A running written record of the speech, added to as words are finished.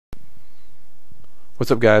What's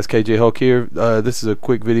up, guys? KJ Hulk here. This is a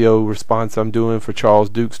quick video response I'm doing for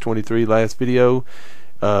charlesdukes23 last video.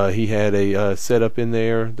 He had a setup in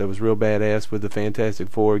there that was real badass with the Fantastic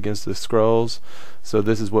Four against the SKRULLS. So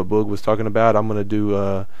this is what Boog was talking about. I'm going to do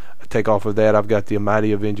a takeoff of that. I've got the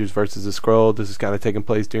Mighty Avengers versus the Skrull. This is kind of taking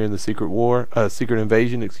place during the Secret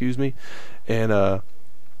Invasion, excuse me. And I'm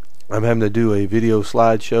having to do a video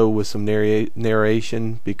slideshow with some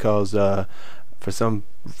narration because for some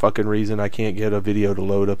fucking reason I can't get a video to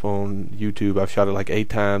load up on YouTube. I've shot it like 8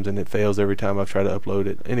 times and it fails every time I've tried to upload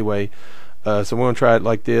it. Anyway, so we're going to try it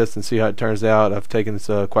like this and see how it turns out. I've taken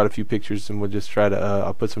quite a few pictures and we'll just try to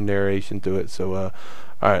I'll put some narration to it. So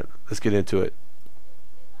alright, let's get into it.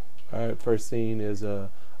 Alright, first scene is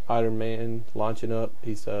Iron Man launching up.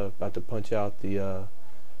 He's about to punch out the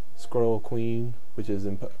Skrull Queen, which is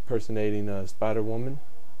impersonating Spider-Woman.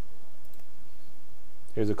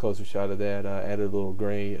 Here's a closer shot of that. Added a little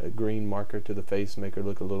green marker to the face, make her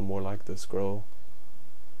look a little more like the Skrull.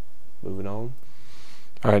 Moving on.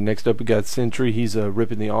 Alright, next up we got Sentry. He's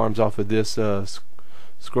ripping the arms off of this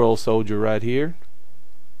Skrull soldier right here.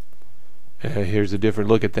 Here's a different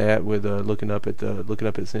look at that with looking up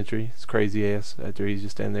at Sentry. It's crazy ass after he's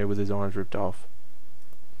just standing there with his arms ripped off.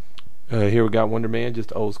 Here we got Wonder Man,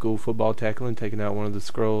 just old school football tackling, taking out one of the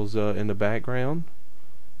Skrulls in the background.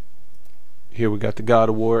 Here we got the God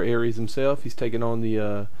of War, Ares himself. He's taking on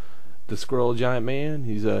the Skrull giant man.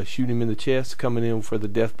 He's shooting him in the chest, coming in for the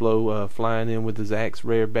death blow, flying in with his axe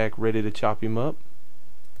reared back, ready to chop him up.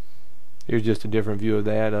 Here's just a different view of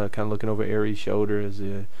that, kind of looking over Ares' shoulder as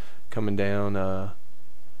coming down,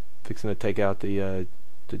 fixing to take out the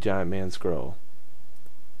giant man Skrull.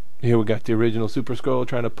 Here we got the original Super Skrull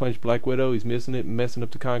trying to punch Black Widow. He's missing it, messing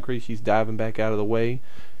up the concrete. She's diving back out of the way.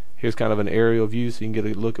 Here's kind of an aerial view so you can get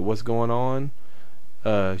a look at what's going on.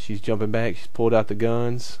 She's jumping back. She's pulled out the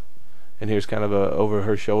guns. And here's kind of a over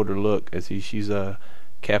her shoulder look as she's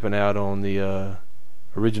capping out on the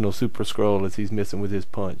original Super Skrull as he's missing with his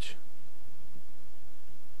punch.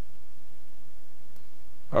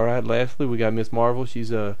 Alright, lastly we got Miss Marvel.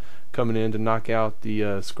 She's coming in to knock out the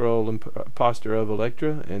Skrull imposter of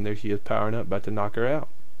Elektra, and there she is powering up, about to knock her out.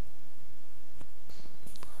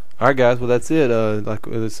 Alright guys, well that's it. Like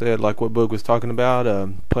I said, like what Boog was talking about,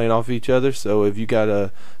 playing off each other. So if you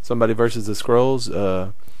got somebody versus the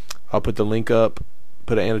SKRULLS, I'll put the link up,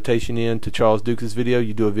 put an annotation in to Charles Dukes' video.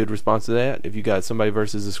 You do a vid response to that. If you got somebody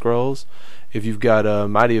versus the SKRULLS, if you've got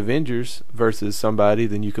Mighty Avengers versus somebody,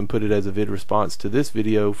 then you can put it as a vid response to this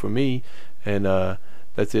video for me. And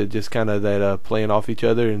that's it, just kind of that playing off each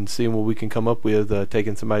other and seeing what we can come up with,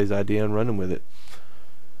 taking somebody's idea and running with it.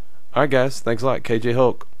 Alright guys, thanks a lot. KJ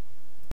Hulk.